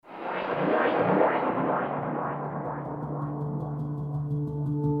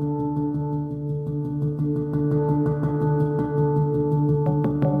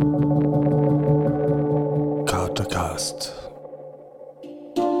Podcast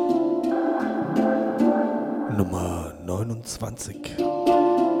Nummer 29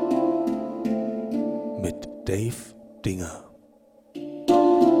 mit Dave Dinger.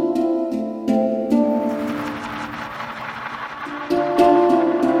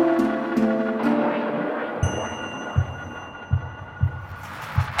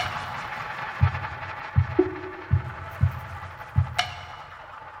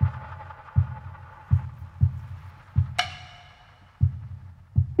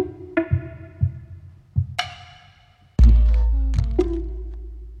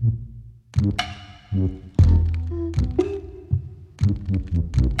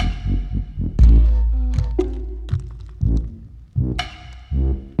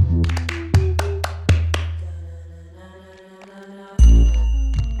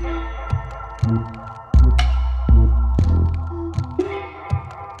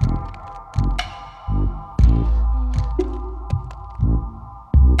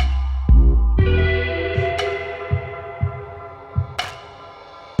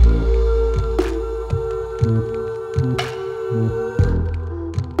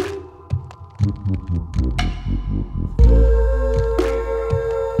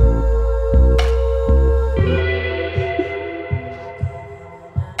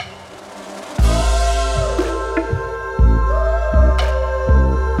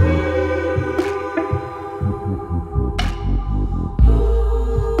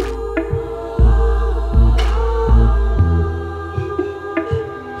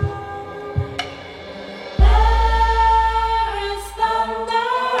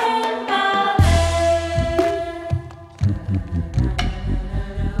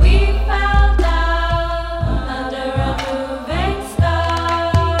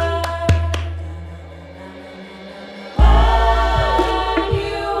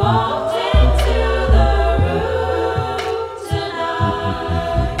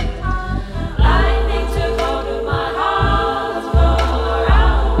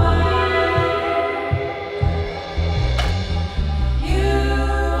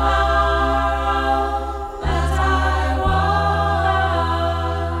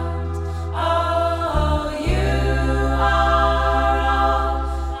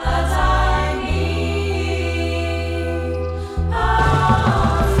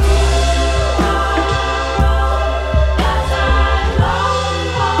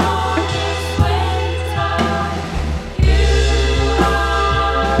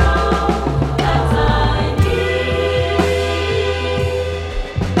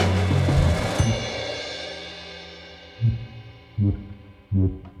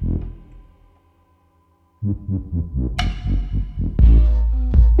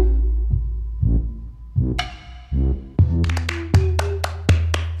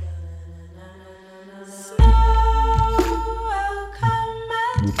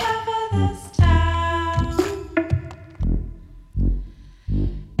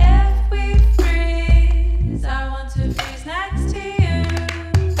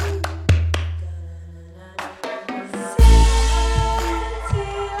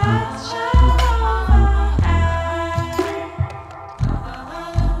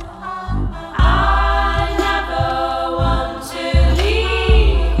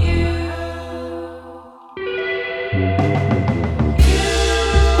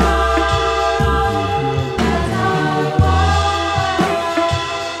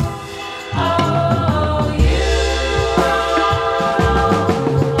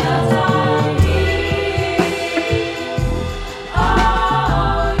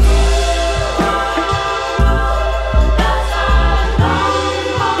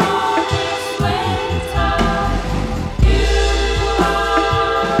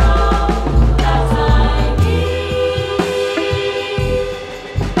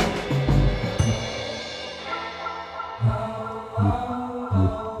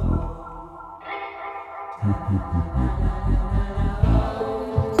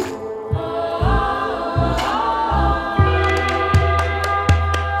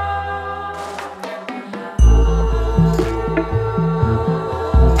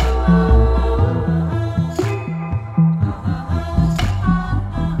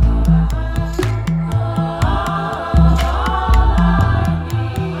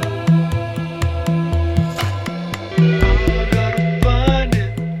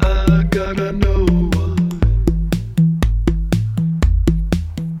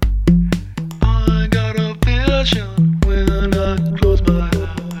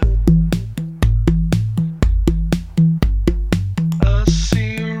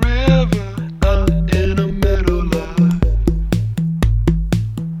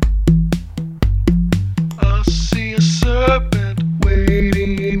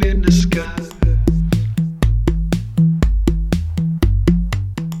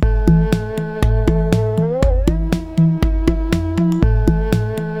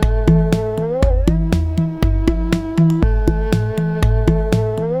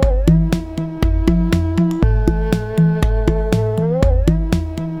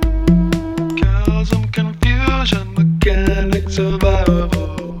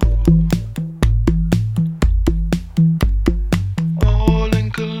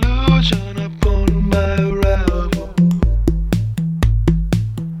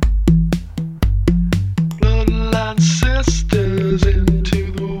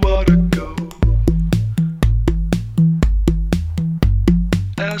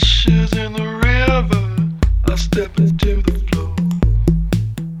 Ashes in the river, I step into the flow.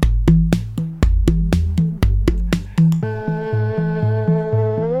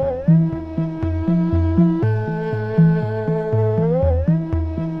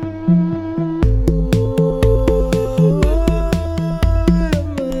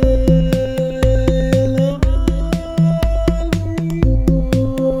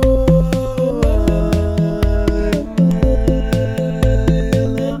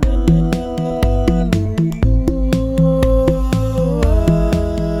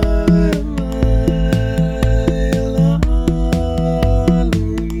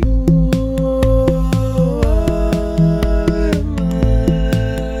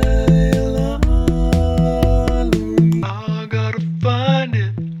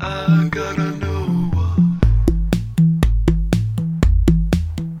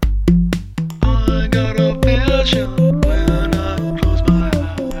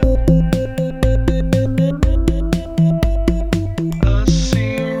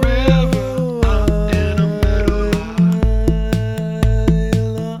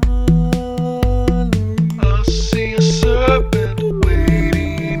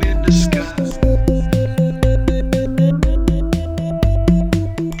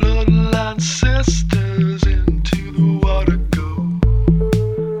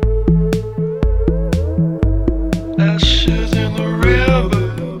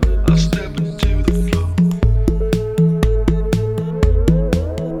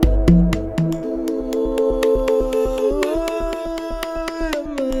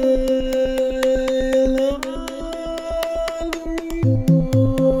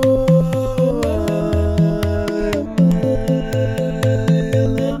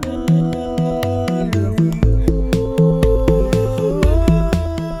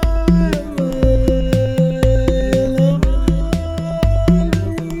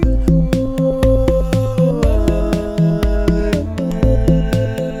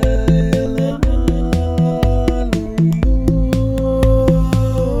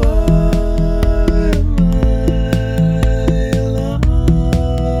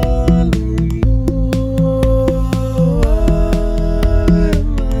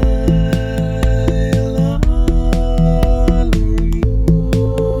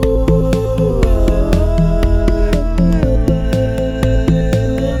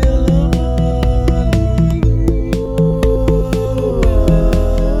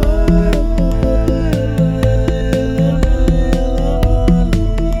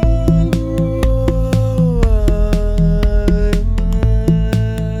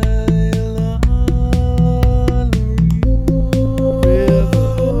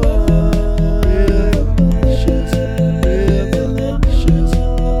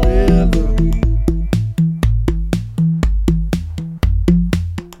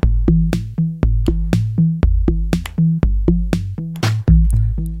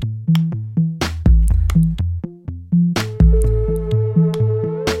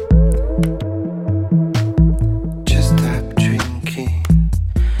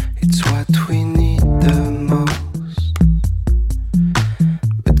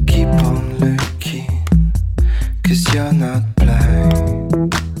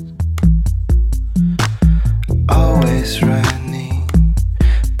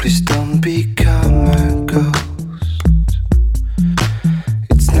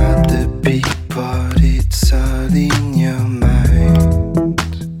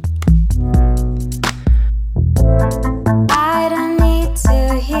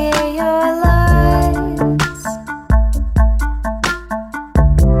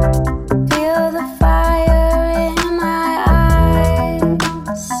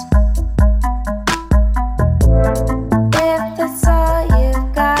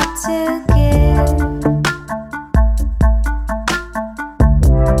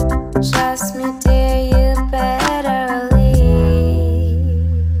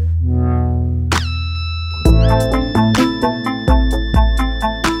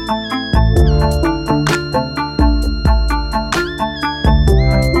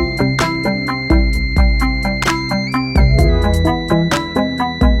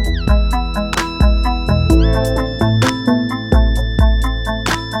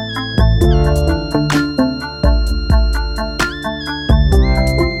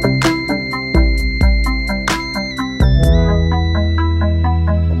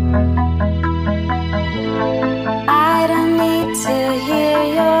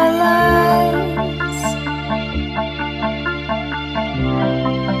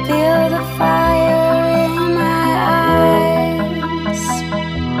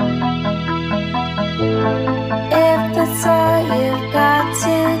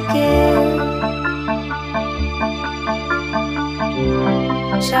 again.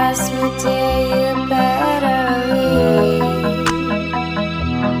 Trust me, dear, you better leave.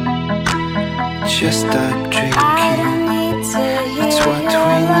 Just stop I drinking. don't need to hear It's what your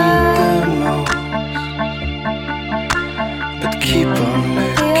we need the lies. most. But keep on Feel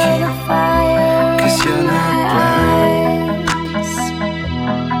looking, the fire 'cause in you're not my blind. eyes.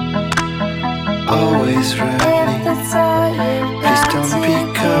 Always If running. that's all you've Please got don't to become a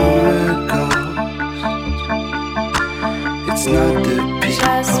give, ghost. It's not the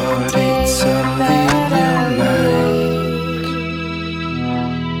trust me, people, dear, it's you all in your better mind. leave.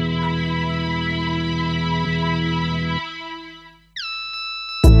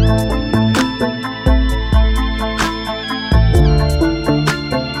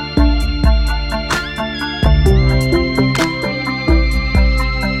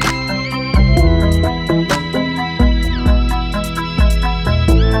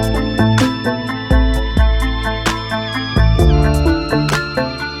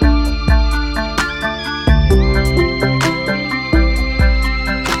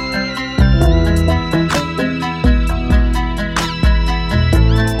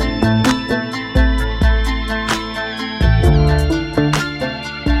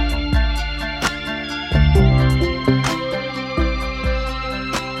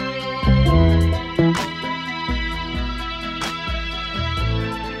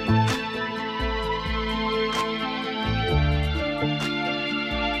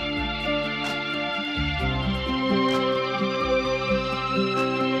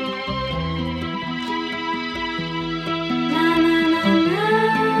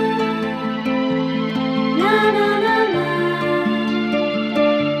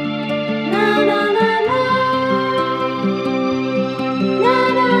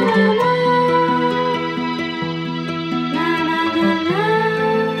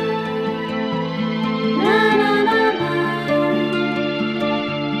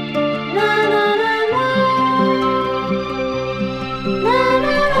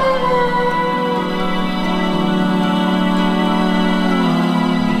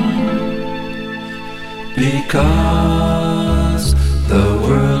 Because the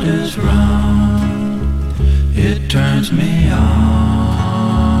world is round, it turns me on.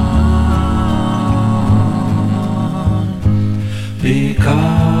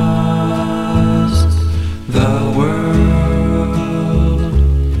 Because the world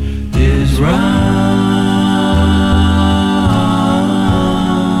is round,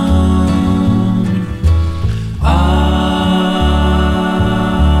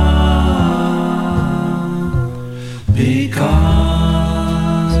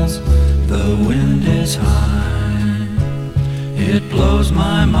 because the wind is high, it blows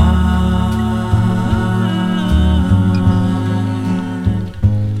my mind.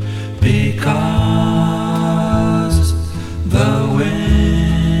 Because the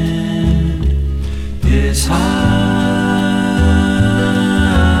wind is high,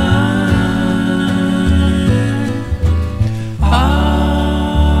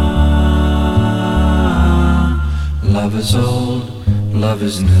 love is old, love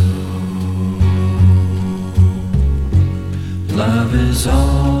is new. Love is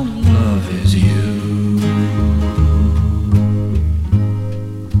all, love is you.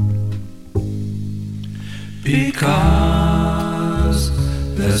 Because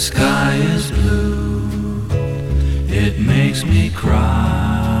the sky is blue, it makes me cry.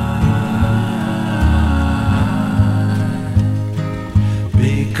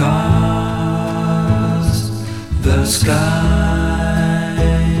 Because the sky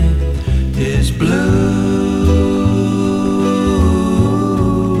is blue,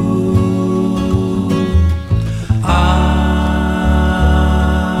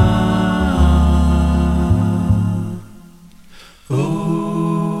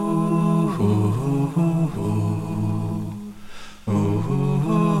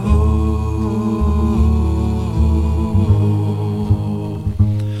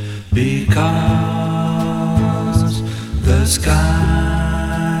 because the sky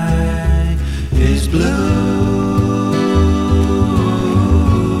is blue.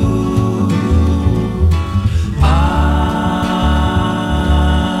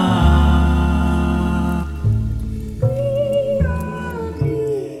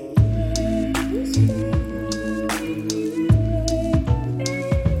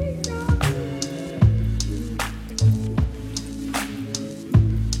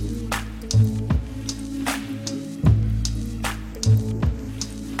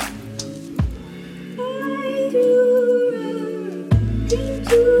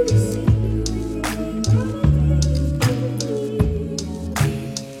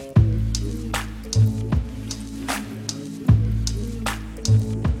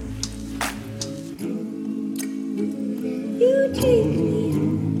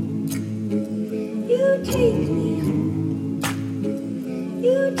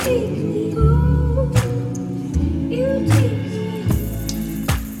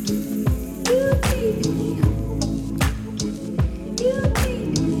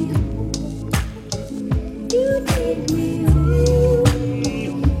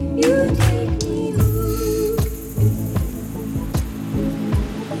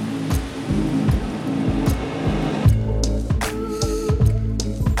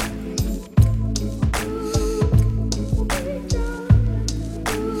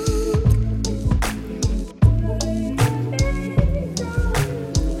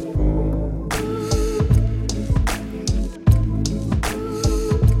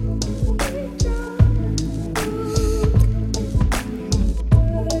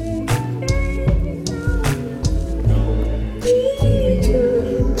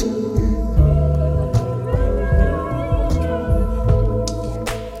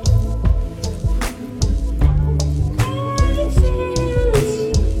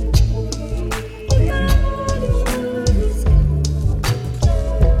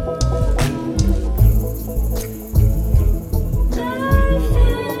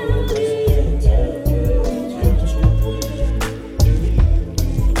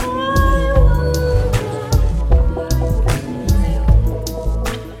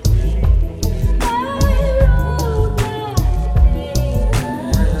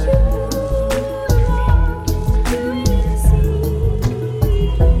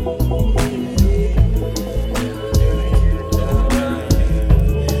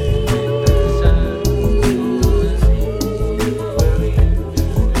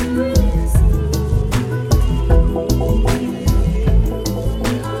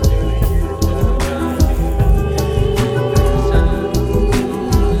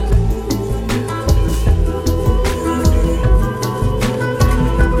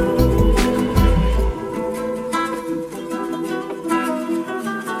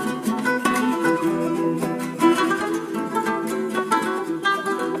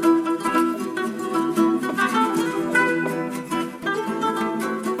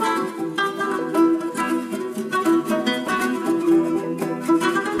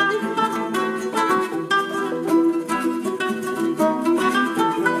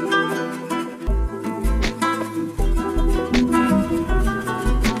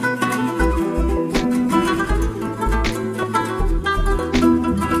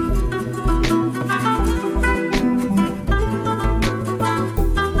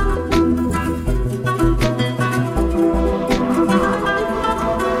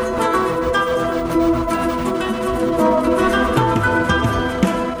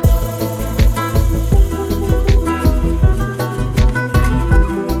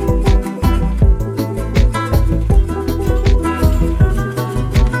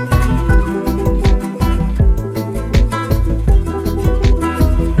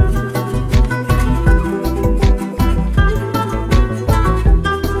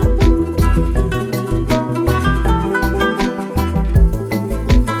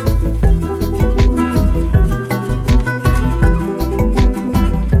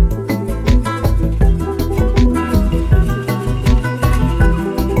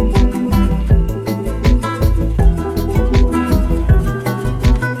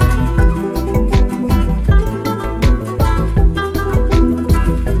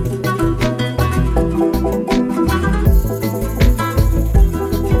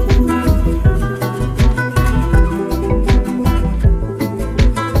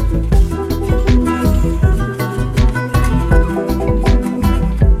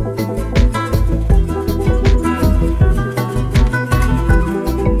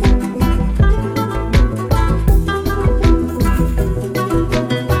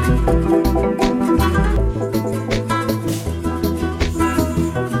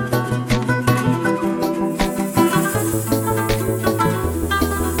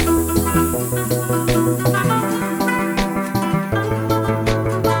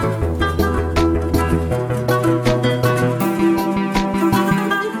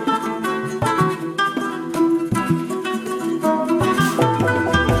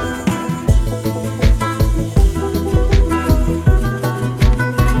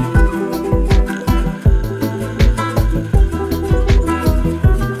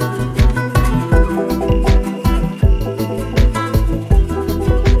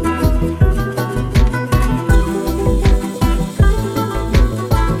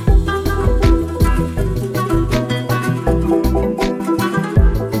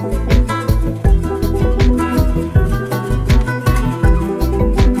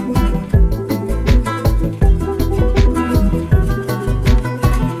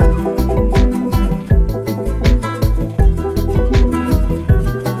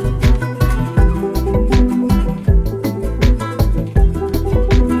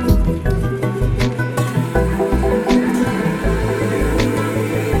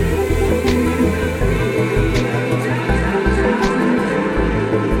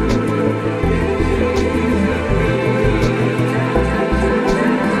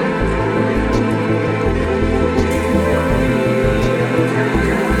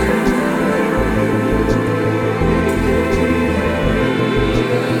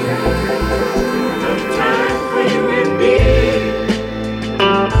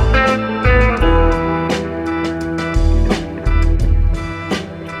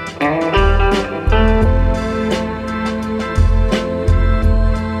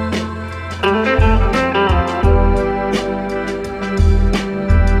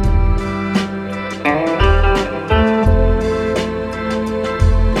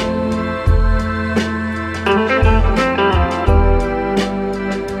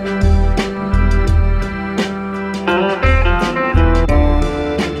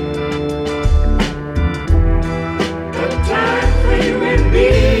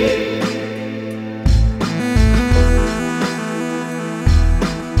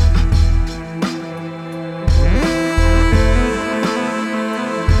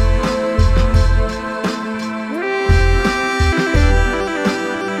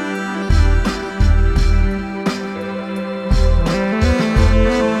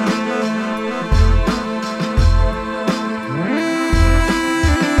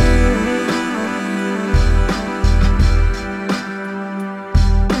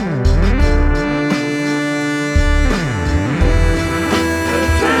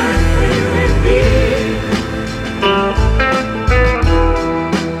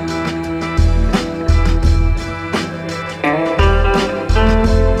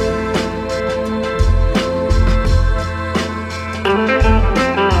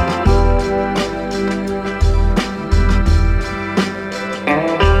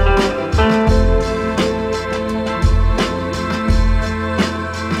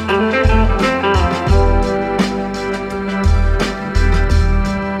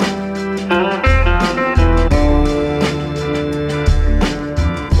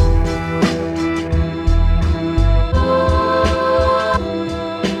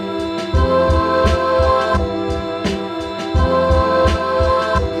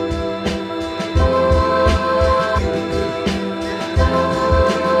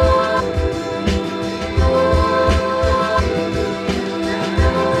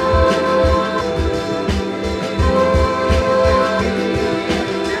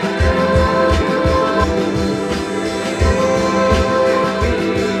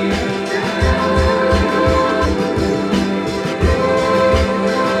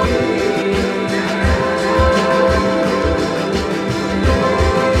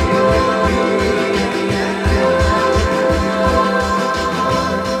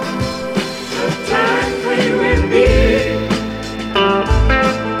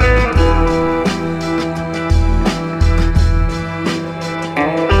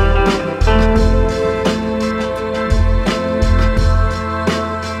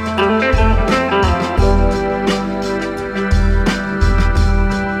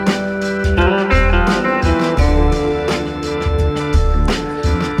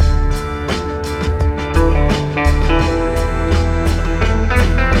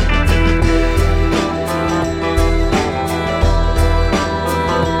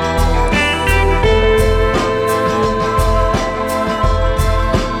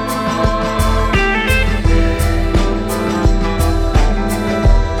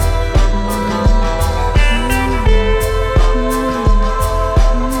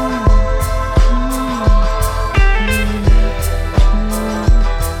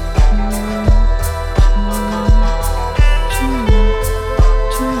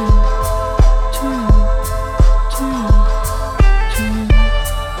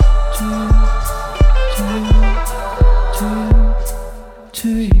 to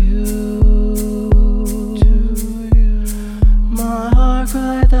you. My heart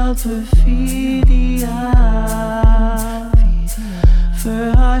cried out perfidia,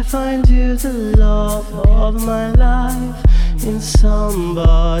 for I find you the love of my life in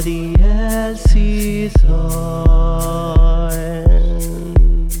somebody else's arms.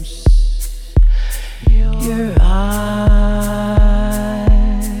 Your eyes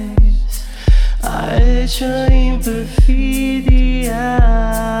are showing perfidia,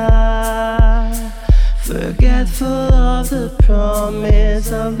 forgetful of the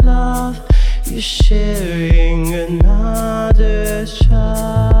promise of love. You're sharing another's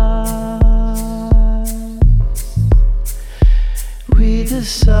child. With the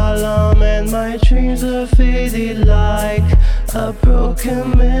salam and my dreams are faded like a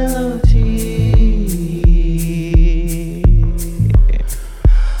broken melody,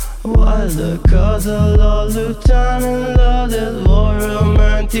 while the gods all look down and lauded war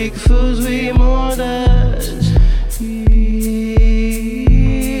romantic fools we mortars.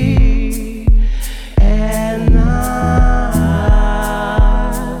 And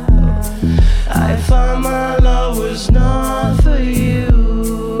I found my love was not for you,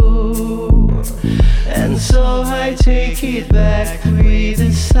 and so I take it back. We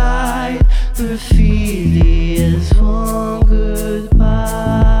decide graffiti is one goodbye.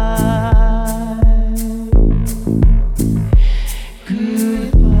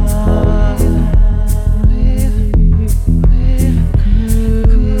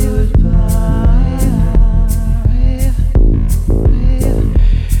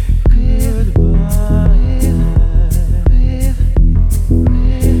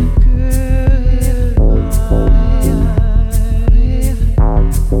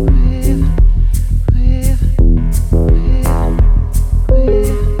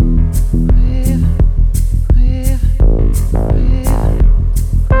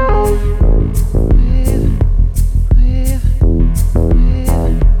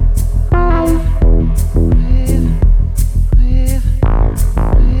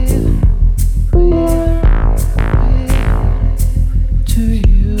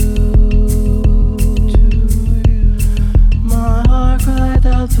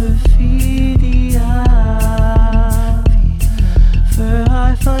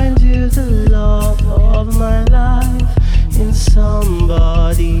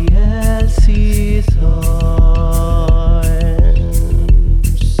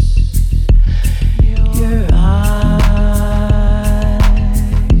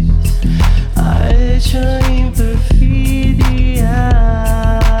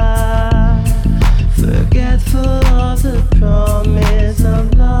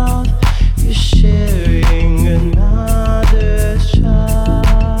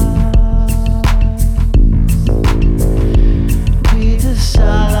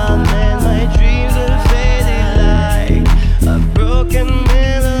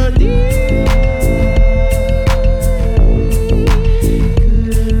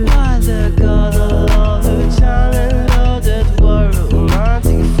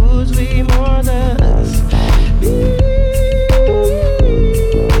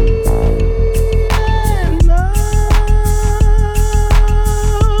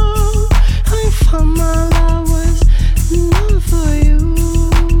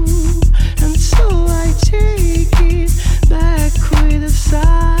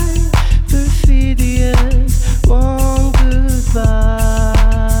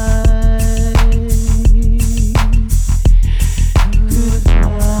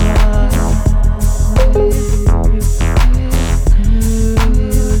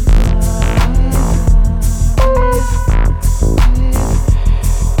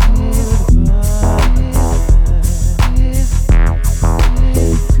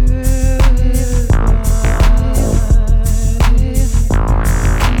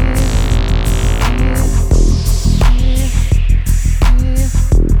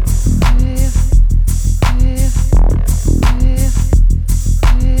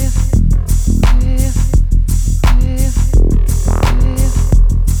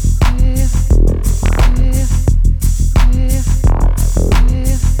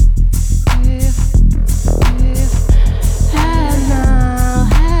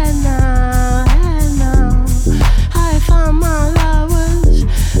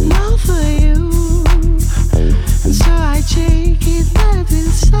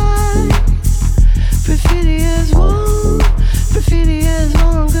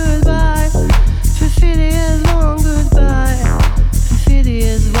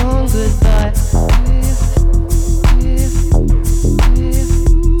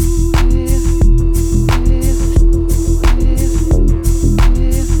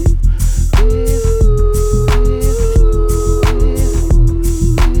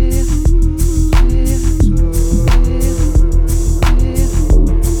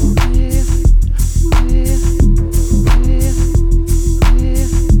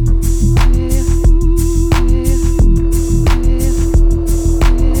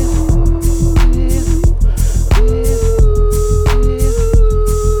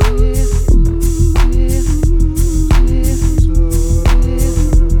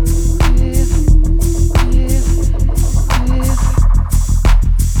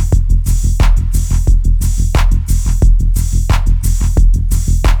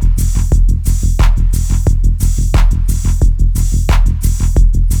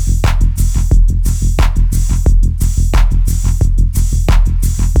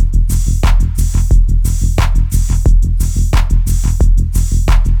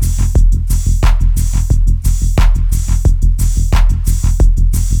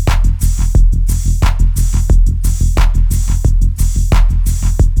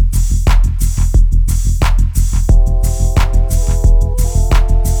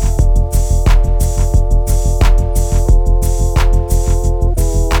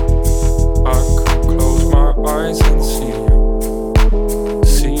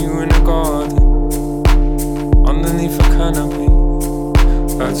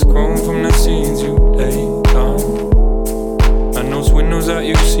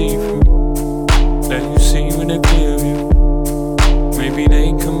 see through, let you see with a clear view. Maybe they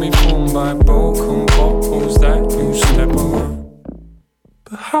can be formed by broken bottles that you step around.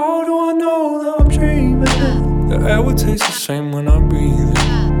 But how do I know that I'm dreaming? The air will taste the same when I breathe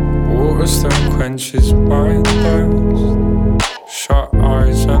in. Water still quenches my thirst. Shut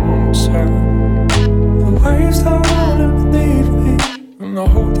eyes and turn. The waves that are rolling beneath me, and I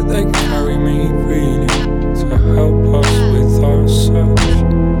hope that they carry me freely to help us with our search.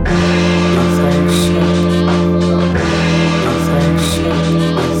 With our search. With our search.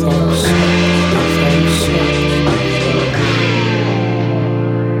 With our search. With our search.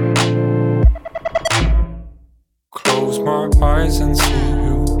 Close my eyes and see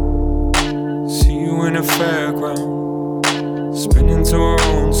you in a fairground, spinning to our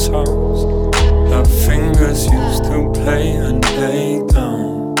own sounds. That fingers used to play and lay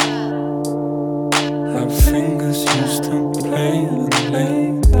down. That fingers used to play and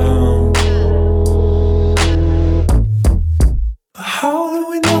lay down. But how do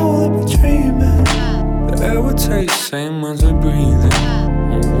we know that we're dreaming? The air will taste the same as we're breathing,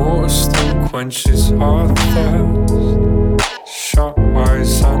 and water still quenches our thirst. Shut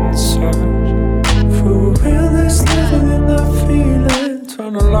eyes and search for realness, living in that feeling.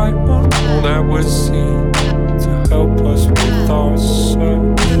 Turn the light on all that we're seeing to help us with our search.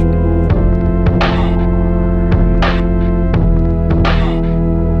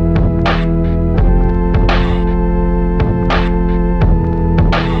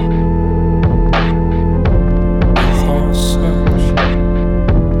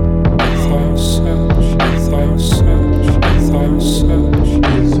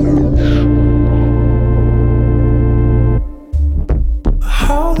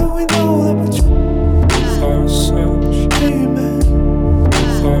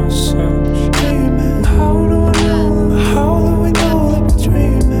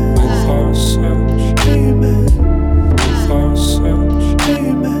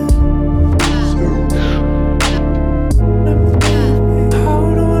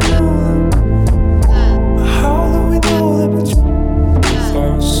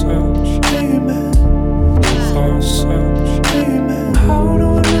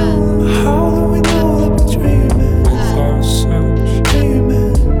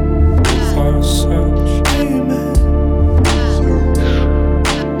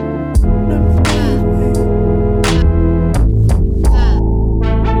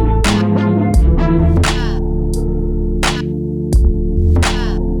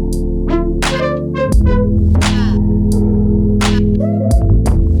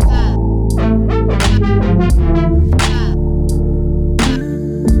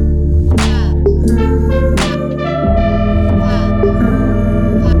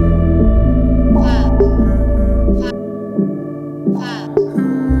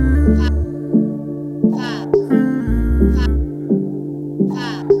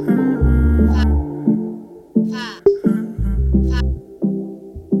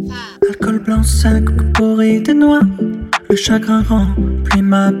 Le chagrin remplit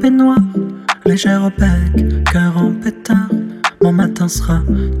ma baignoire, légère au bec, cœur en pétard. Mon matin sera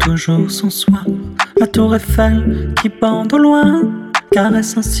toujours son soir. La tour Eiffel qui bande au loin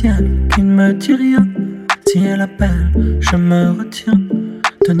caresse un ciel qui ne me dit rien. Si elle appelle, je me retiens.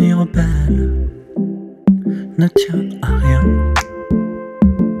 Tenir aux belles ne tient à rien.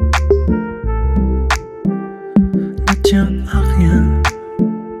 Ne tient à rien.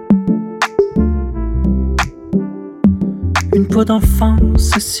 Une peau d'enfant,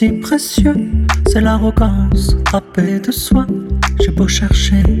 c'est si précieux. C'est l'arrogance râpée de soi. J'ai beau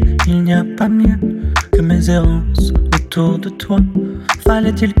chercher, il n'y a pas mieux que mes errances autour de toi.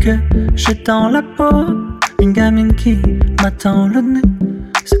 Fallait-il que j'aie dans la peau une gamine qui m'attend le nez?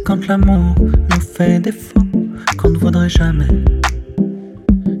 C'est quand l'amour nous fait défaut qu'on ne voudrait jamais,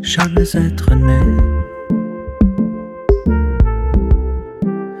 jamais être né.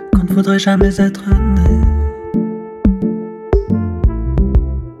 Qu'on ne voudrait jamais être né.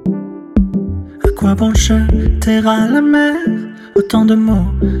 À quoi bon jeter à la mer autant de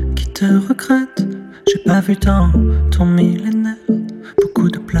mots qui te regrettent? J'ai pas vu dans ton millénaire beaucoup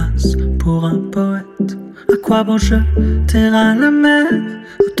de place pour un poète. À quoi bon jeter à la mer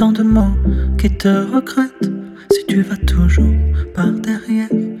autant de mots qui te regrettent si tu vas toujours par derrière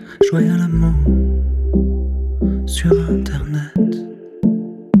jouer à l'amour sur internet?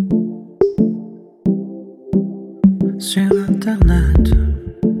 Sur internet.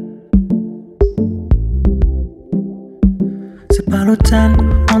 C'est pas l'hôtel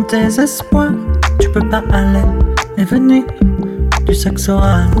en désespoir. Tu peux pas aller et venir. Du sexe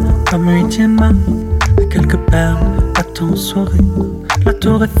oral comme 8e art. Et quelques perles à ton sourire. La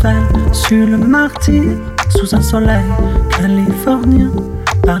tour Eiffel sur le martyr, sous un soleil californien.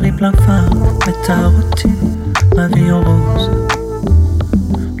 Par les placards et ta routine, ma vie en rose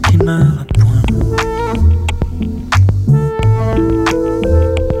qui meurt à point,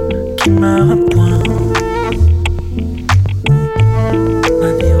 qui meurt à point.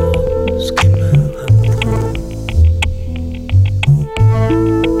 Ma vie en rose qui meurt à point.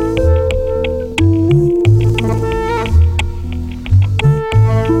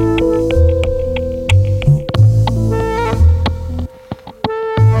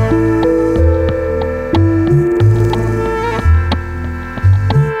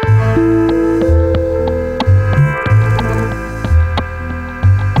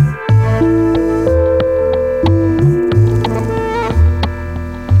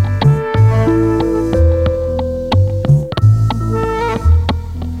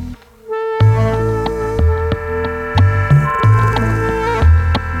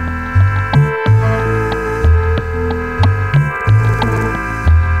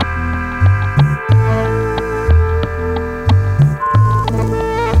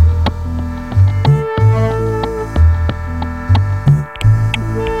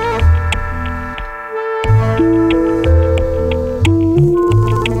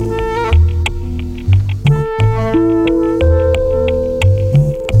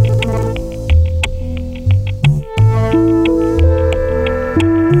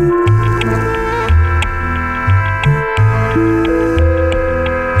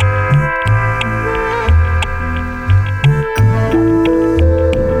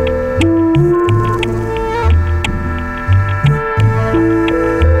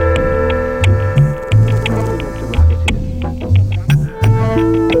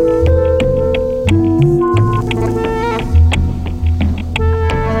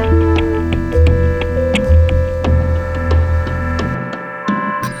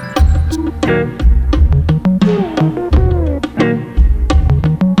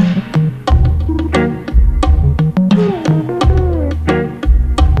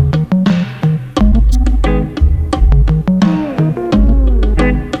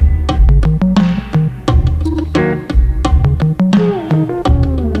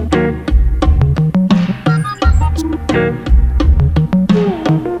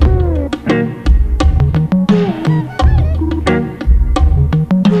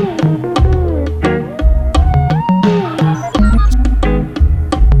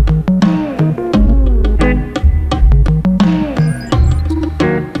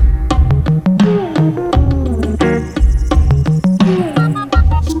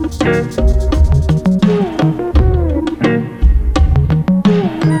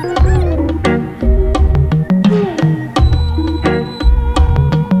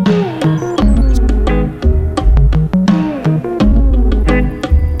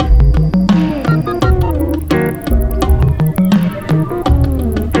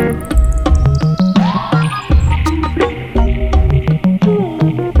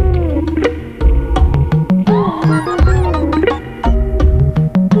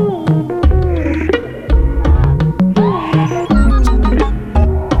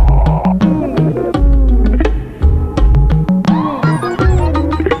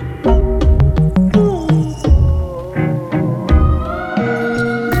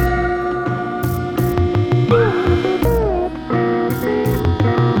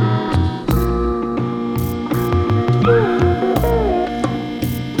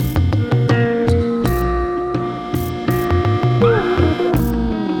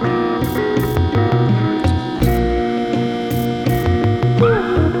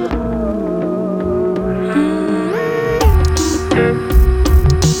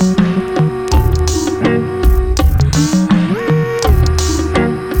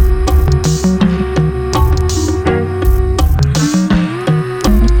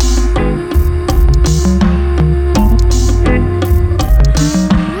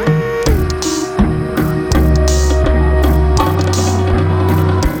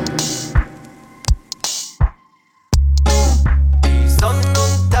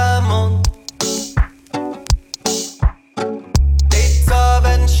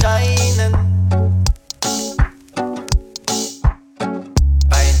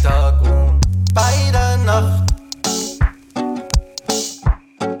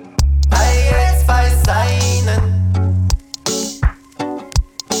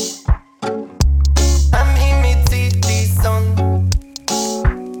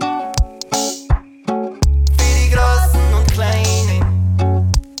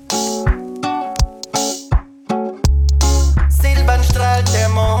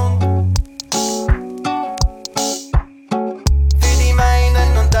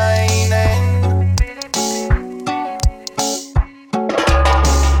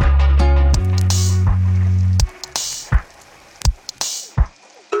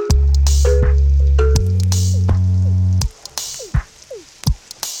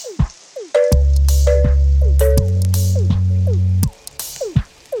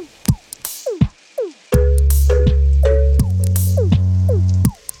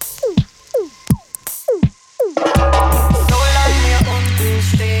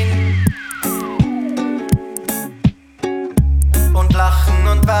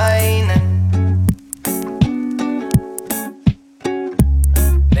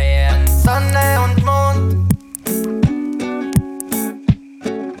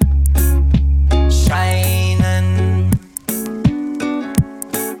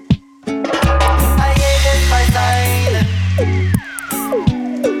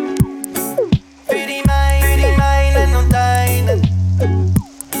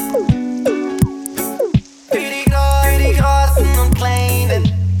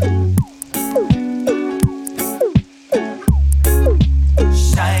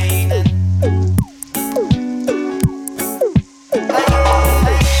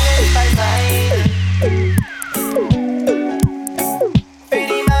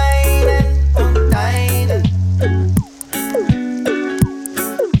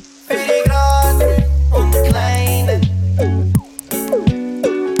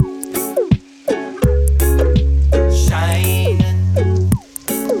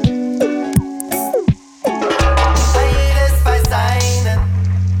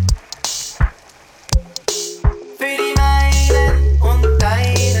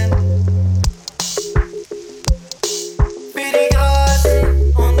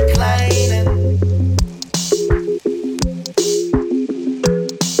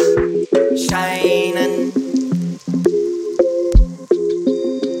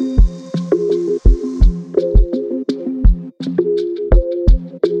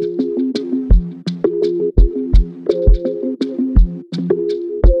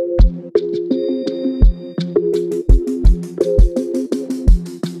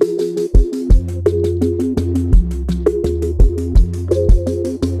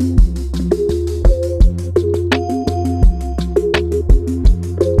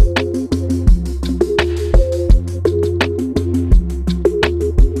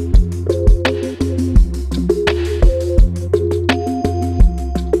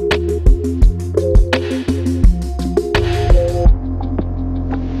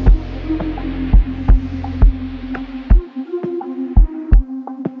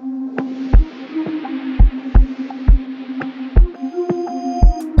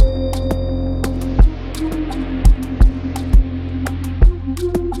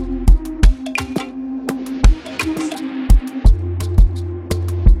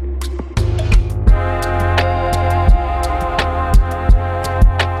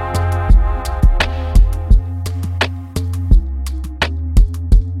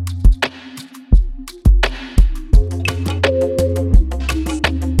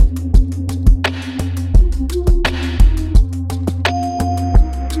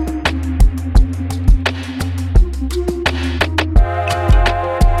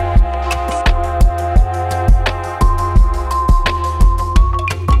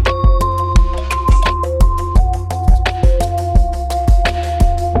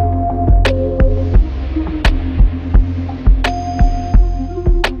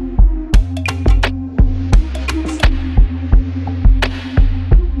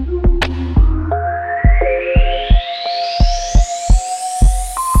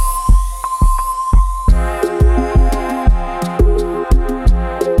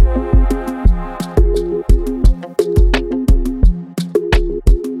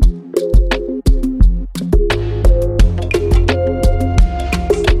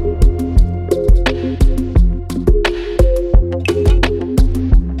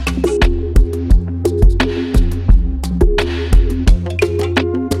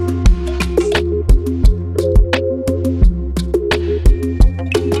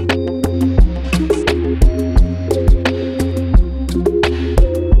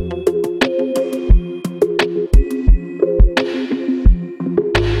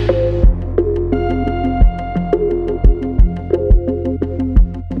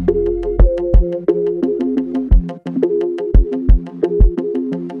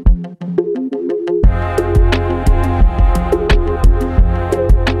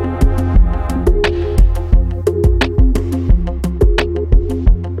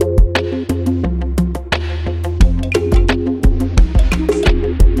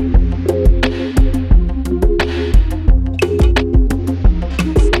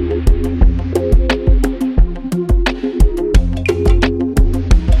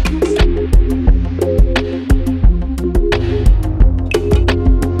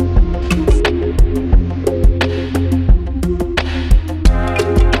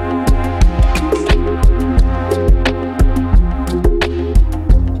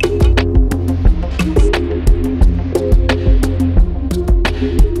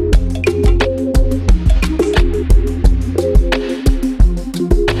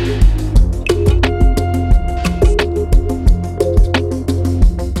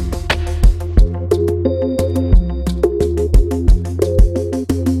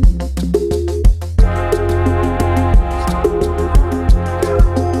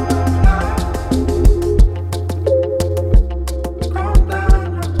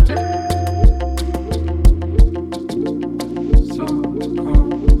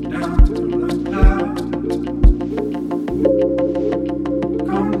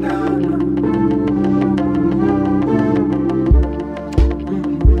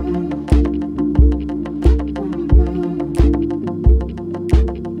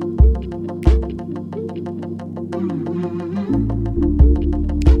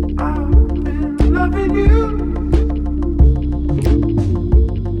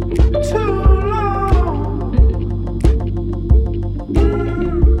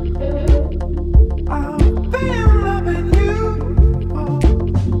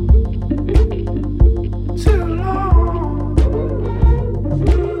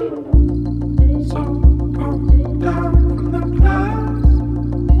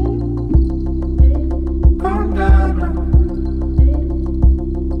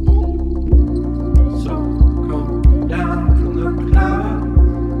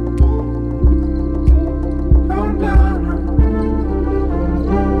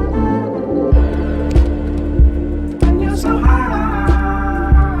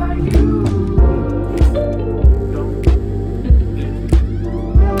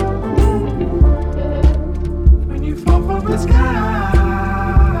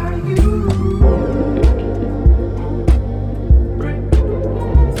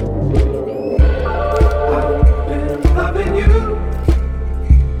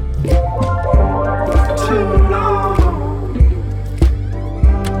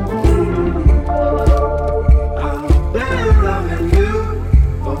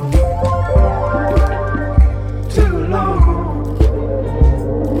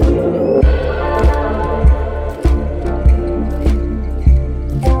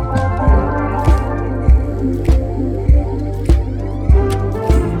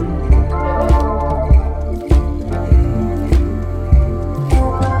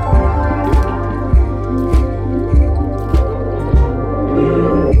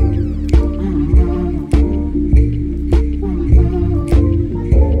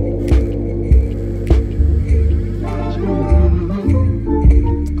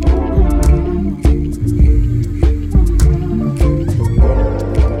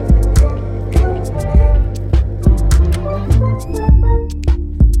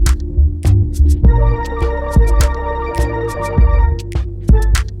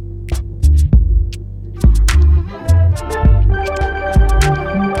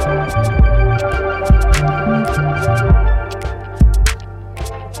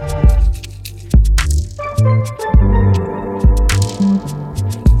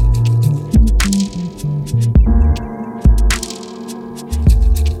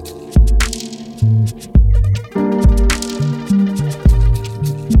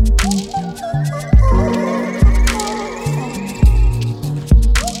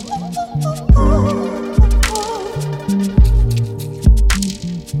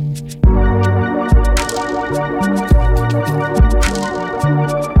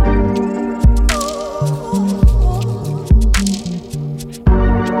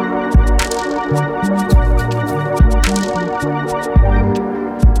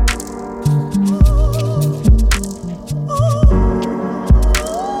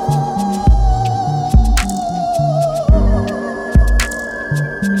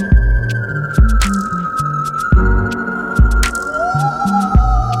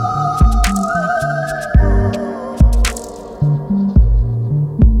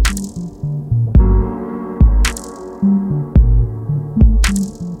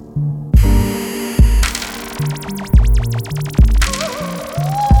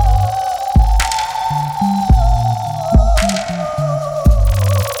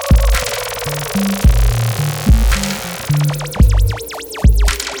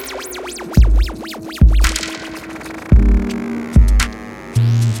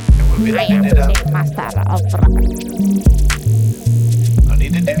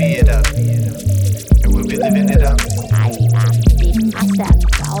 divvy it up. And we'll be living it up. I beat myself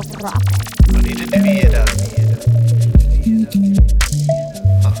off rocket. No need to divvy it up.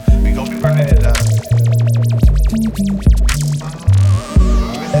 We gon' be burning it up.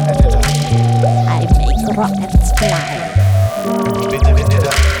 I make rockets fly. We'll be living it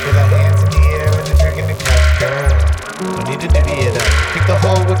up with our hands in the air and a drink in the cup, girl. No need to divvy it up. Take the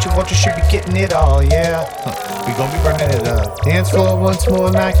whole what you want, you should be getting it all, yeah. We gon' be burning it up. Dance floor once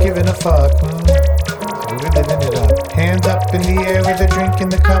more, not giving a fuck. We'll be living it up. Hands up in the air with a drink in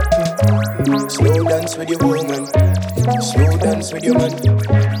the cup. Yeah. Slow dance with your woman. Slow dance with your man.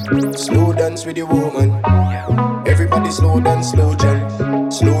 Slow dance with your woman. Everybody slow dance, slow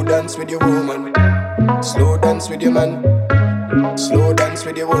jump. Slow dance with your woman. Slow dance with your man. Slow dance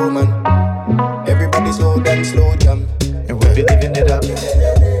with your woman. Everybody slow dance, slow jump. And we'll be living it up.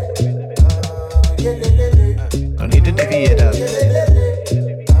 No need to divvy it up.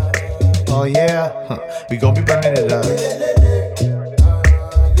 Oh yeah, we gon' be burning it up.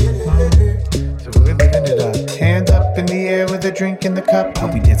 So we'll be living it up. Hands up in the air with a drink in the cup. How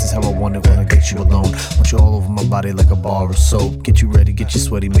we dance is how I want it when I get you alone. Want you all over my body like a bar of soap. Get you ready, get you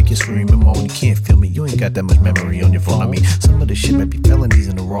sweaty, make you scream and moan. You can't feel me, you ain't got that much memory on your phone. I mean, some of this shit might be felonies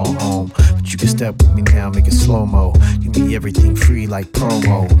in the wrong home, but you can step with me now, make it slow-mo. Give me everything free like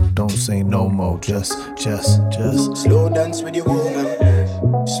promo. Don't say no more, just slow dance with your woman.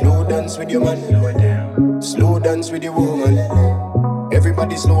 Slow dance with your man. Slow dance with your woman.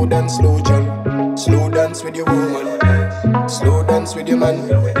 Everybody slow dance, slow jump. Slow dance with your woman. Slow dance with your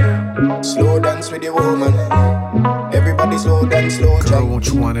man. Slow dance with your woman. Everybody slow dance, slow jump. Girl, won't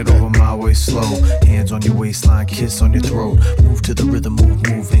you want it over my way slow? Hands on your waistline, kiss on your throat. Move to the rhythm,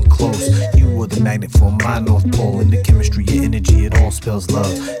 move in close. You are the magnet for my North Pole. In the chemistry, your energy, it all spells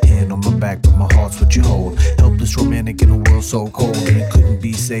love. Hand on my back, but my heart's what you hold. Helpless romantic in a world so cold, and it couldn't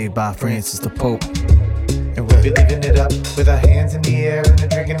be saved by Francis the Pope. And we'll be living it up with our hands in the air and a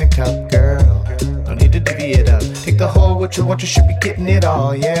drink in the cup, girl. No need to divvy it up. Take the whole what you want, you should be getting it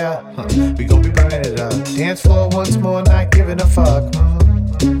all, yeah. We gon' be burning it up. Dance floor once more, not giving a fuck. So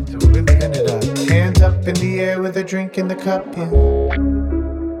we'll be living it up. Hands up in the air with a drink in the cup, yeah.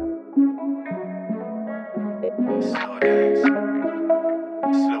 Slow dance.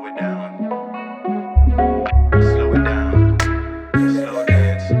 Slow it down. Slow it down. Slow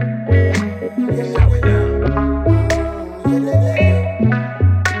dance. Slow it down.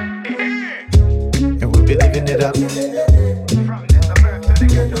 And we'll be living it up.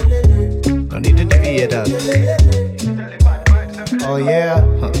 No need to divvy it up. Oh yeah,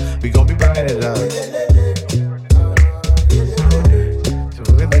 we gon' be burning it up. So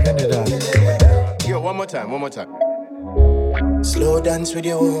we're living it up. Yo, one more time. Slow dance with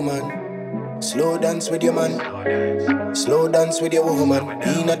your woman. Slow dance with your man. Slow dance with your woman.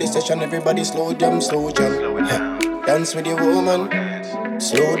 In the session, everybody slow jump, slow jump. Dance with your woman.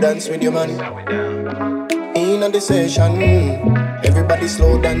 Slow dance with your man. In the session, everybody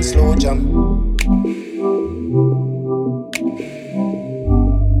slow dance, slow jump.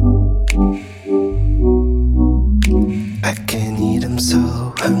 I can't eat, I'm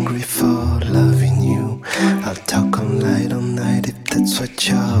so hungry for loving you. I'll talk all night if that's what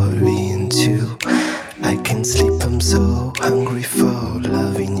you're into. I can't sleep, I'm so hungry for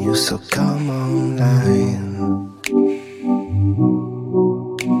loving you. So come online.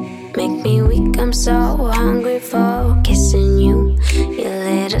 Make me weak, I'm so hungry for kissing you. You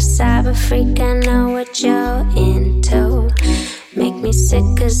little cyber freak, I know what you're into. Make me sick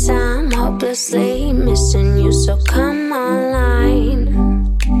cause I'm hopelessly missing you. So come online.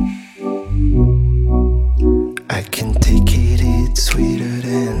 I can take it, it's sweeter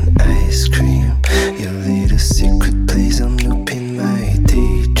than ice cream. Your little secret place, I'm looping my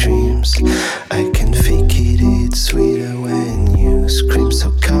daydreams. I can fake it, it's sweeter when you scream.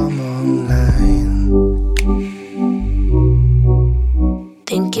 So come online.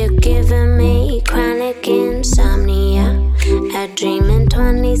 Think you're giving me chronic insomnia. I dream in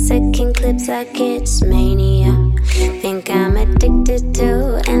 20-second clips like it's mania. Think I'm addicted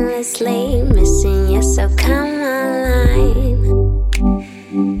to endlessly missing you. So come online.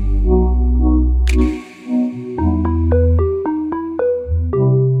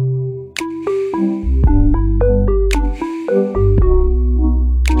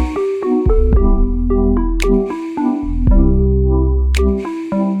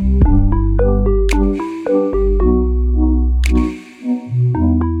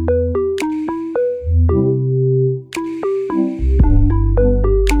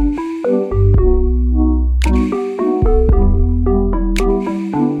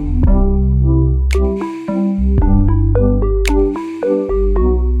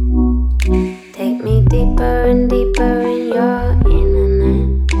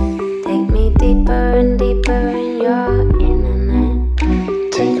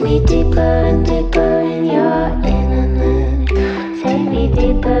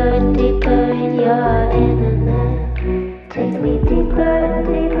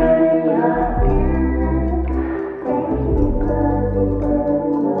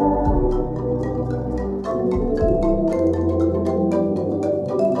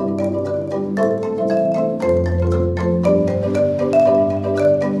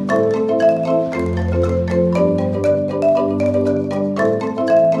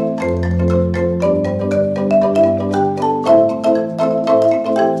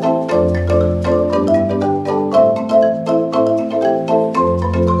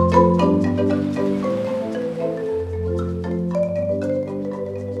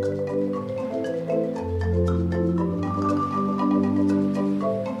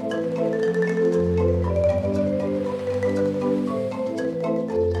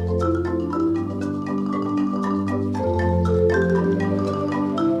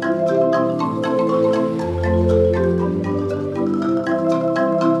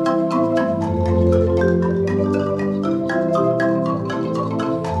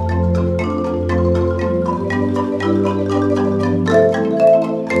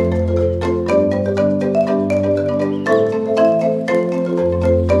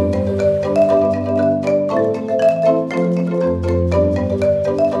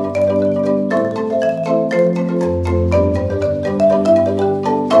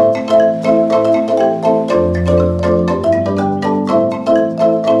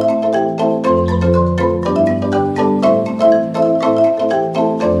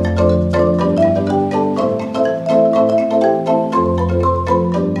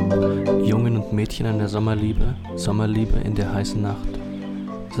 heißen Nacht.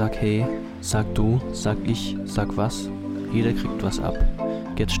 Sag hey, sag du, sag ich, sag was. Jeder kriegt was ab.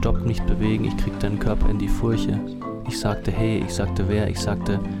 Jetzt stopp, nicht bewegen, ich krieg deinen Körper in die Furche. Ich sagte hey, ich sagte wer, ich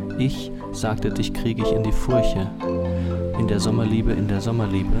sagte dich krieg ich in die Furche. In der Sommerliebe, in der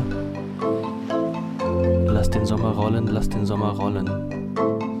Sommerliebe. Lass den Sommer rollen, lass den Sommer rollen.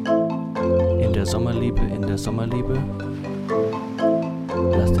 In der Sommerliebe, in der Sommerliebe.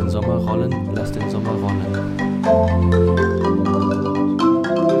 Lass den Sommer rollen, lass den Sommer rollen.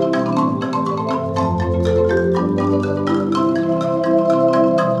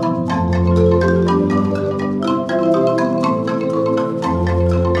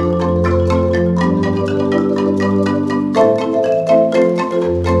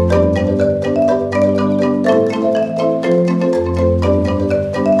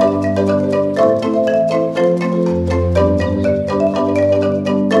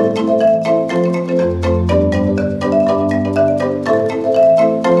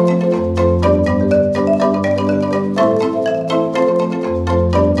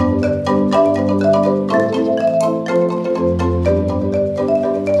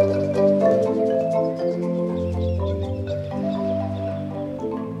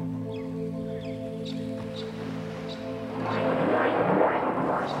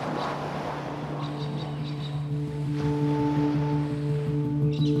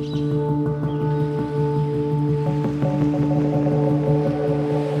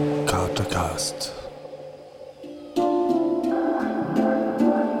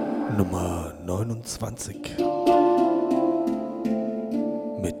 Nummer 29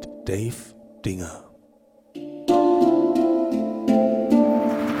 mit Dave Dinger.